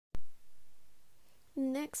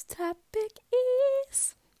Next topic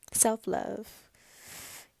is self love.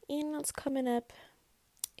 And it's coming up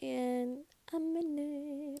in a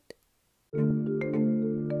minute.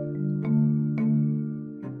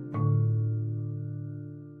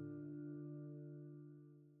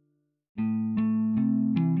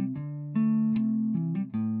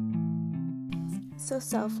 So,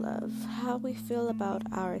 self love, how we feel about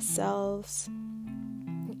ourselves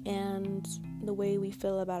and the way we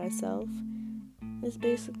feel about ourselves is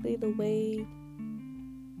basically the way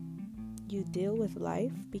you deal with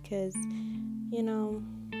life because, you know,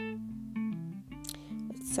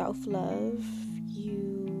 with self love,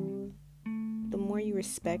 the more you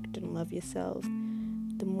respect and love yourself,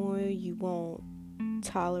 the more you won't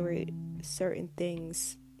tolerate certain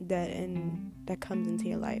things that comes into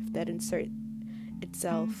your life, that insert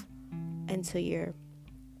itself into your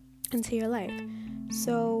life.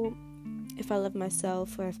 So if I love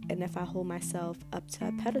myself and if I hold myself up to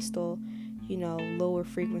a pedestal, lower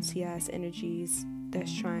frequency ass energies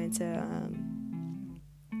that's trying to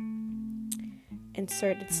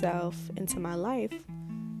insert itself into my life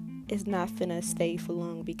is not finna stay for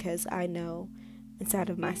long, because I know inside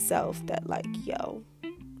of myself that, like, yo,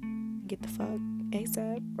 get the fuck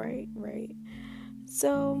ASAP, right?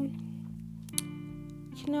 So,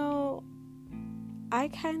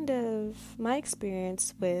 my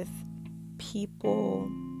experience with people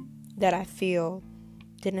that I feel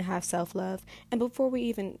didn't have self-love, and before we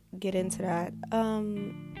even get into that,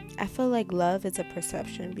 I feel like love is a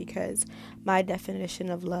perception, because my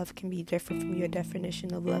definition of love can be different from your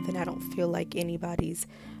definition of love, and I don't feel like anybody's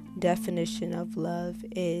definition of love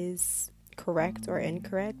is correct or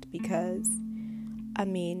incorrect, because,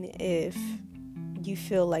 if you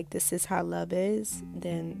feel like this is how love is,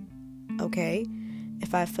 then okay.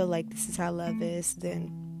 If I feel like this is how love is,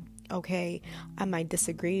 then okay. I might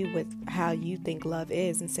disagree with how you think love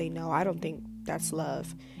is and say, no, I don't think that's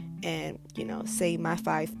love. And, say my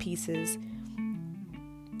 5 pieces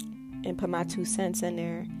and put my 2 cents in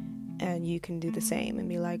there, and you can do the same and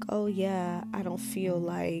be like, oh yeah, I don't feel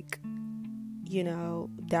like,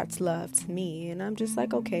 that's love to me. And I'm just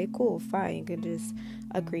like, okay, cool, fine. You can just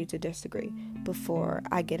agree to disagree. Before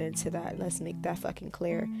I get into that, let's make that fucking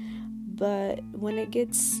clear. But when it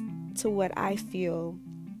gets to what I feel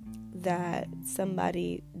that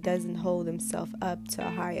somebody doesn't hold themselves up to a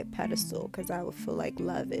higher pedestal, because I would feel like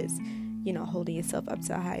love is, holding yourself up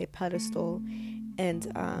to a higher pedestal and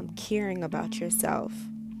caring about yourself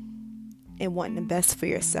and wanting the best for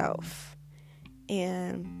yourself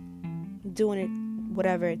and doing it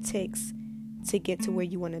whatever it takes to get to where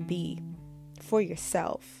you want to be for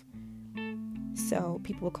yourself. So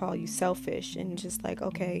people will call you selfish, and just like,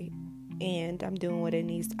 okay, and I'm doing what I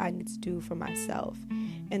need to do for myself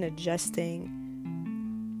and adjusting,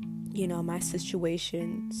 my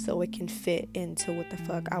situation so it can fit into what the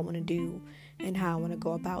fuck I want to do and how I want to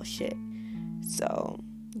go about shit. So,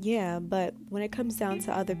 yeah, but when it comes down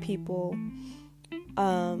to other people,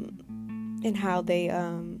 and how they,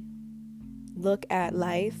 look at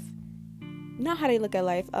life, not how they look at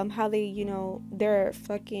life, how they, they're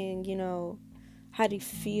fucking, how they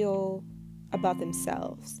feel about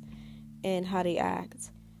themselves and how they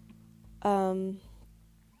act. I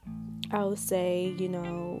would say,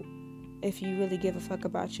 if you really give a fuck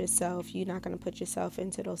about yourself, you're not going to put yourself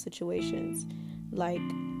into those situations. Like,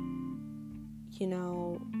 you're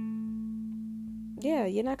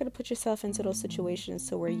not going to put yourself into those situations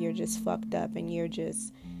to where you're just fucked up and you're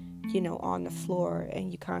just, on the floor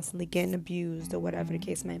and you constantly getting abused or whatever the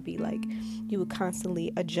case might be. Like, you would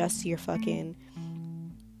constantly adjust your life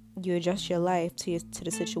to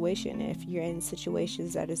the situation. If you're in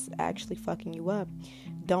situations that is actually fucking you up,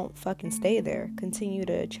 don't fucking stay there. Continue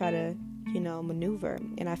to try to, maneuver.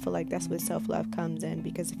 And I feel like that's where self-love comes in,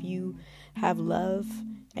 because if you have love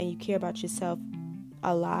and you care about yourself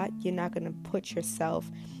a lot, you're not going to put yourself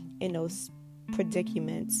in those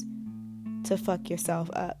predicaments to fuck yourself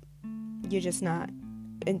up. You're just not.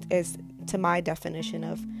 As to my definition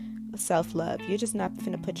of self-love, you're just not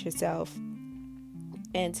going to put yourself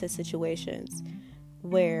into situations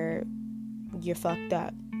where you're fucked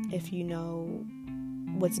up if you know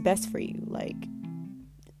what's best for you. Like,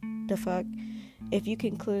 the fuck, if you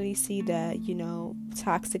can clearly see that,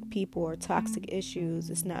 toxic people or toxic issues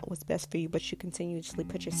is not what's best for you, but you continuously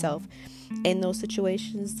put yourself in those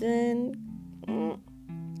situations, then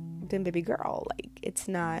baby girl, like, it's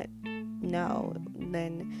not, no,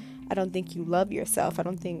 then I don't think you love yourself. I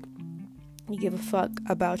don't think you give a fuck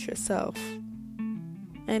about yourself.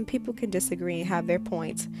 And people can disagree and have their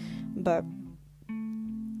points, but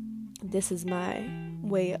this is my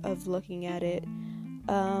way of looking at it.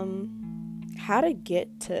 How how to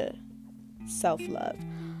get to self-love.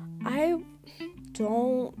 I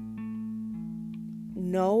don't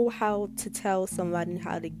know how to tell somebody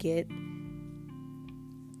how to get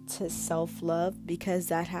to self-love, because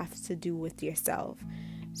that has to do with yourself.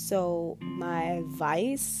 So my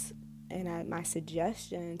advice and my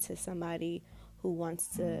suggestion to somebody who wants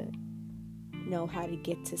to know how to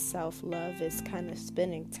get to self-love is kind of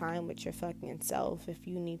spending time with your fucking self. If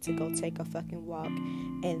you need to go take a fucking walk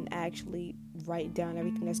and actually write down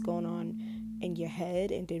everything that's going on in your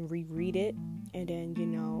head and then reread it, and then, you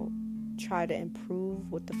know, try to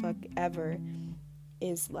improve what the fuck ever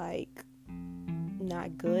is like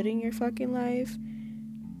not good in your fucking life.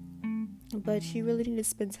 But you really need to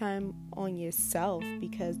spend time on yourself,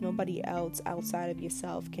 because nobody else outside of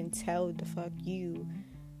yourself can tell the fuck you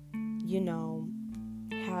know,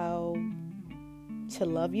 how to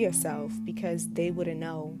love yourself, because they wouldn't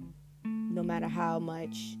know, no matter how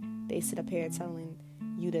much they sit up here telling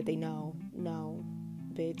you that they know. No,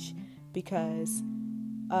 bitch, because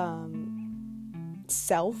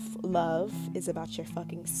self-love is about your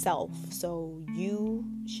fucking self. So you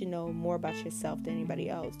should know more about yourself than anybody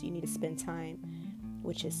else. You need to spend time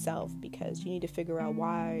with yourself, because you need to figure out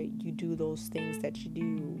why you do those things that you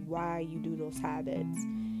do, why you do those habits,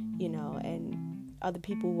 you know. And other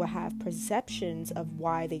people will have perceptions of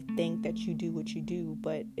why they think that you do what you do,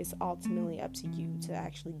 but it's ultimately up to you to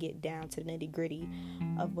actually get down to the nitty-gritty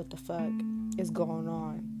of what the fuck is going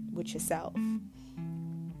on with yourself.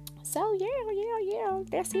 So yeah,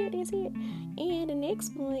 that's it. And the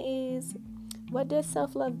next one is, what does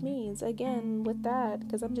self-love means? Again, with that,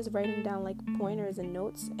 because I'm just writing down like pointers and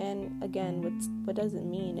notes, and again, what does it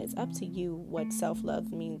mean? It's up to you what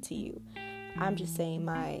self-love means to you. I'm just saying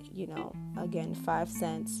my, you know, again, 5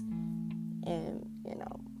 cents, and, you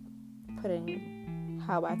know, putting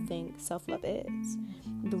how I think self-love is.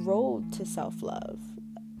 The road to self-love.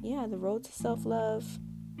 Yeah, the road to self-love,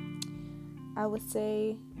 I would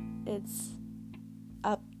say it's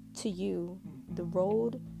up to you. The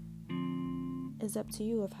road is up to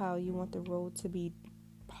you of how you want the road to be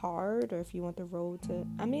hard, or if you want the road to,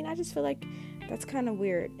 I mean, I just feel like that's kind of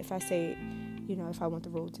weird if I say, you know, if I want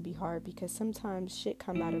the road to be hard, because sometimes shit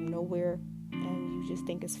come out of nowhere and you just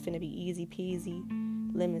think it's finna be easy peasy,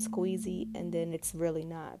 lemon squeezy, and then it's really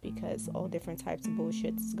not, because all different types of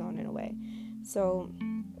bullshit is going in a way. So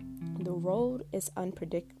the road is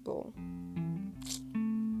unpredictable,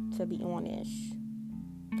 to be honest.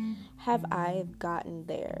 Have I gotten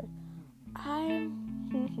there? I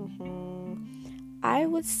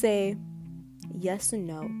would say yes and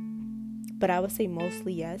no, but I would say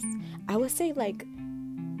mostly yes. I would say like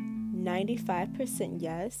 95%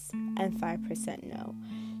 yes and 5% no.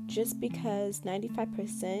 Just because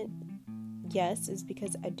 95% yes is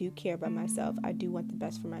because I do care about myself. I do want the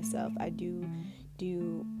best for myself. I do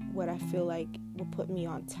what I feel like will put me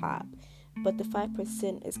on top. But the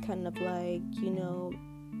 5% is kind of like, you know,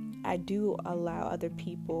 I do allow other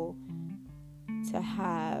people to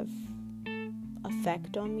have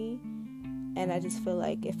effect on me. And I just feel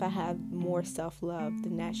like if I have more self-love,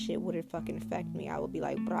 then that shit wouldn't fucking affect me. I would be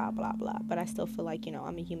like, blah, blah, blah. But I still feel like, you know,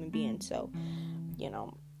 I'm a human being. So, you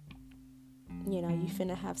know, you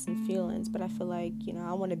finna have some feelings. But I feel like, you know,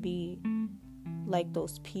 I want to be like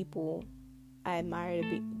those people. I admire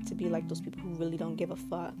to be like those people who really don't give a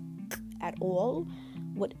fuck at all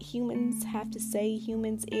what humans have to say.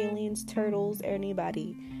 Humans, aliens, turtles,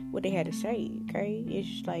 anybody, what they had to say, okay? It's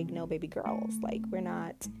just like, no, baby girls. Like, we're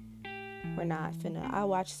not finna. I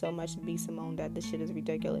watch so much Be Simone that this shit is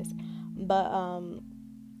ridiculous. But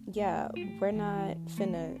yeah, we're not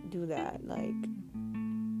finna do that, like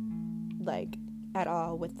at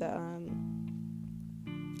all, with the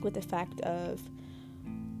fact of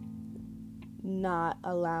not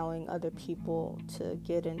allowing other people to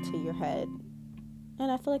get into your head.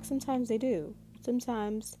 And I feel like sometimes they do.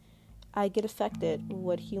 Sometimes I get affected with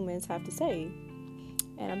what humans have to say,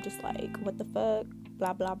 and I'm just like, what the fuck,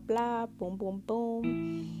 blah blah blah, boom boom boom.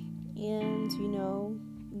 And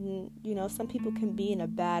you know, some people can be in a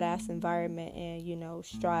badass environment and, you know,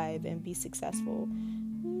 strive and be successful.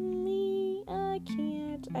 Me, I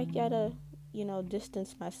can't. I gotta, you know,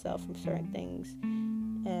 distance myself from certain things.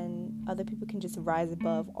 And other people can just rise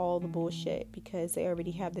above all the bullshit because they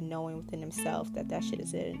already have the knowing within themselves that shit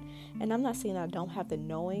is in. And I'm not saying I don't have the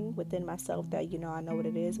knowing within myself that, you know, I know what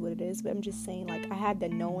it is, but I'm just saying, like, I had the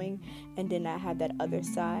knowing, and then I had that other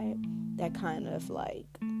side that kind of, like,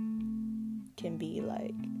 can be,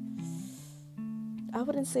 like, I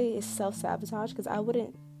wouldn't say it's self-sabotage, because I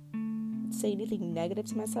wouldn't say anything negative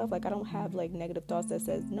to myself. Like, I don't have, like, negative thoughts that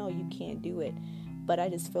says, no, you can't do it. But I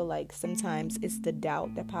just feel like sometimes it's the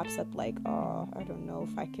doubt that pops up, like, oh, I don't know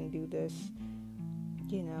if I can do this,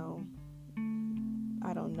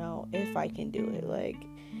 I don't know if I can do it. Like,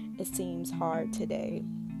 it seems hard today.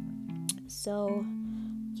 So,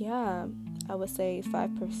 yeah, I would say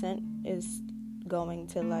 5% is going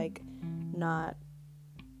to, like,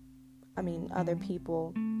 other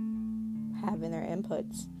people having their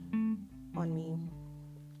inputs on me.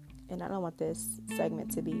 And I don't want this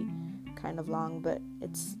segment to be kind of long, but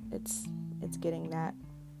it's getting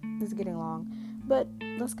long. But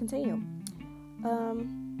let's continue.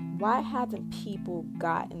 Why haven't people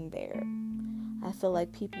gotten there? I feel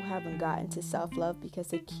like people haven't gotten to self-love because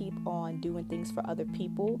they keep on doing things for other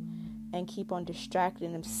people and keep on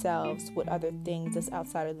distracting themselves with other things that's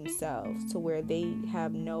outside of themselves, to where they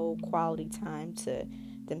have no quality time to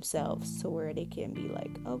themselves, to where they can be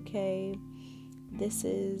like, okay, this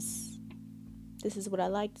is what I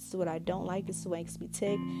like, this is what I don't like, this is what makes me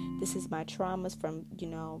tick, this is my traumas from,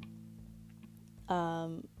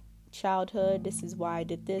 childhood, this is why I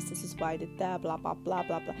did this is why I did that, blah, blah, blah,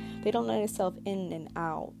 blah, blah. They don't let themselves in and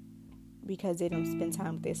out because they don't spend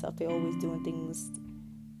time with themselves. They're always doing things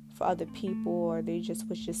for other people, or they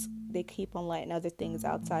keep on letting other things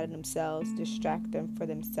outside of themselves distract them for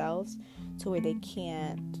themselves, to where they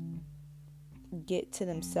can't get to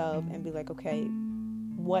themselves and be like, okay,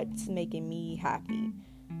 what's making me happy?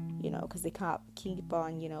 Because they keep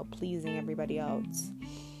on, pleasing everybody else.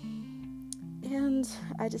 And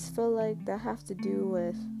I just feel like that has to do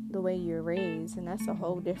with the way you're raised, and that's a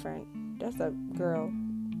girl,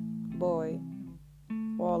 boy,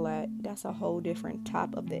 all that's a whole different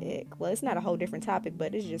top of the ick. Well, it's not a whole different topic,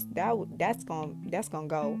 but it's just that's gonna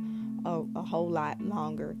go a whole lot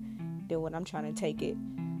longer than what I'm trying to take it.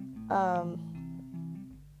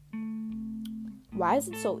 Why is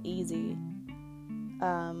it so easy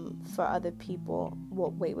for other people?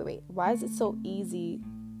 Well, wait. Why is it so easy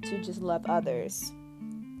to just love others?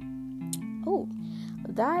 Oh,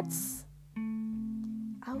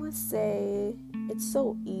 I would say it's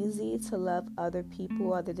so easy to love other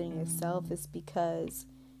people other than yourself is because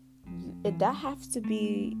that has to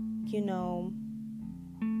be,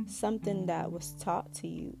 something that was taught to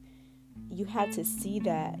you. You had to see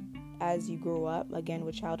that as you grew up, again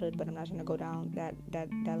with childhood, but I'm not going to go down that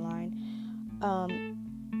line.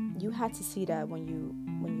 You had to see that when you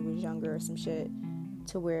was younger or some shit,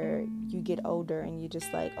 to where you get older and you're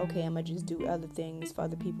just like, okay, I'm gonna just do other things for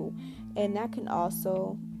other people. And that can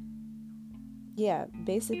also,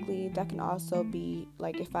 basically that can also be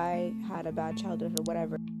like, if I had a bad childhood or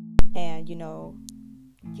whatever, and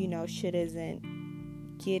shit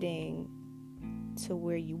isn't getting to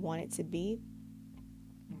where you want it to be,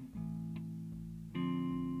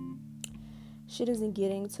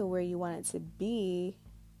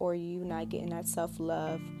 or you not getting that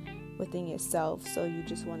self-love within yourself, so you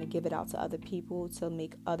just want to give it out to other people to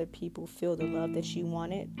make other people feel the love that you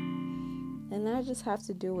wanted. And that just have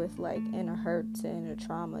to do with like inner hurts and inner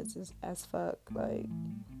traumas as fuck, like.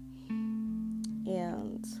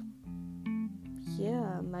 And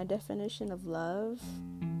my definition of love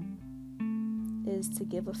is to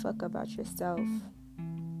give a fuck about yourself.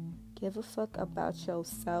 Give a fuck about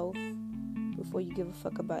yourself before you give a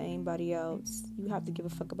fuck about anybody else. You have to give a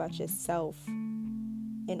fuck about yourself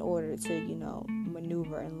in order to,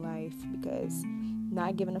 maneuver in life, because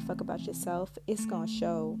not giving a fuck about yourself, it's gonna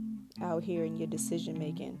show out here in your decision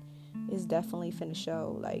making. It's definitely finna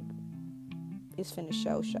show, like, it's finna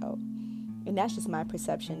show. And that's just my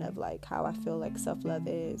perception of, like, how I feel like self-love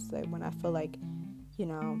is. Like, when I feel like,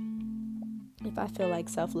 if I feel like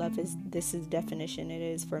self-love is definition it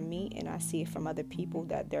is for me, and I see it from other people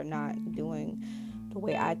that they're not doing the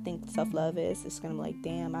way I think self-love is, it's gonna be like,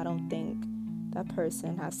 damn, I don't think that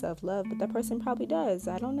person has self-love, but that person probably does.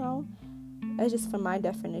 I don't know. It's just from my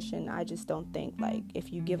definition. I just don't think, like,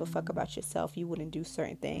 if you give a fuck about yourself, you wouldn't do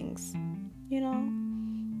certain things,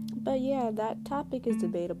 But that topic is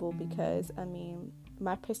debatable because,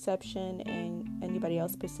 my perception and anybody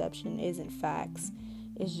else's perception isn't facts.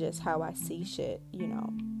 It's just how I see shit,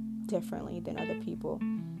 differently than other people.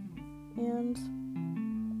 And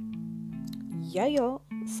yo.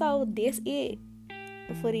 So that's it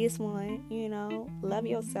for this one. Love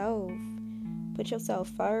yourself. Put yourself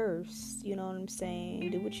first. You know what I'm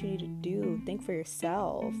saying? Do what you need to do. Think for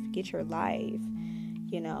yourself. Get your life.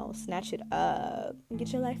 Snatch it up.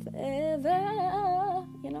 Get your life forever.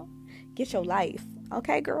 Get your life.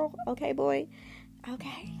 Okay, girl? Okay, boy?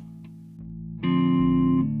 Okay.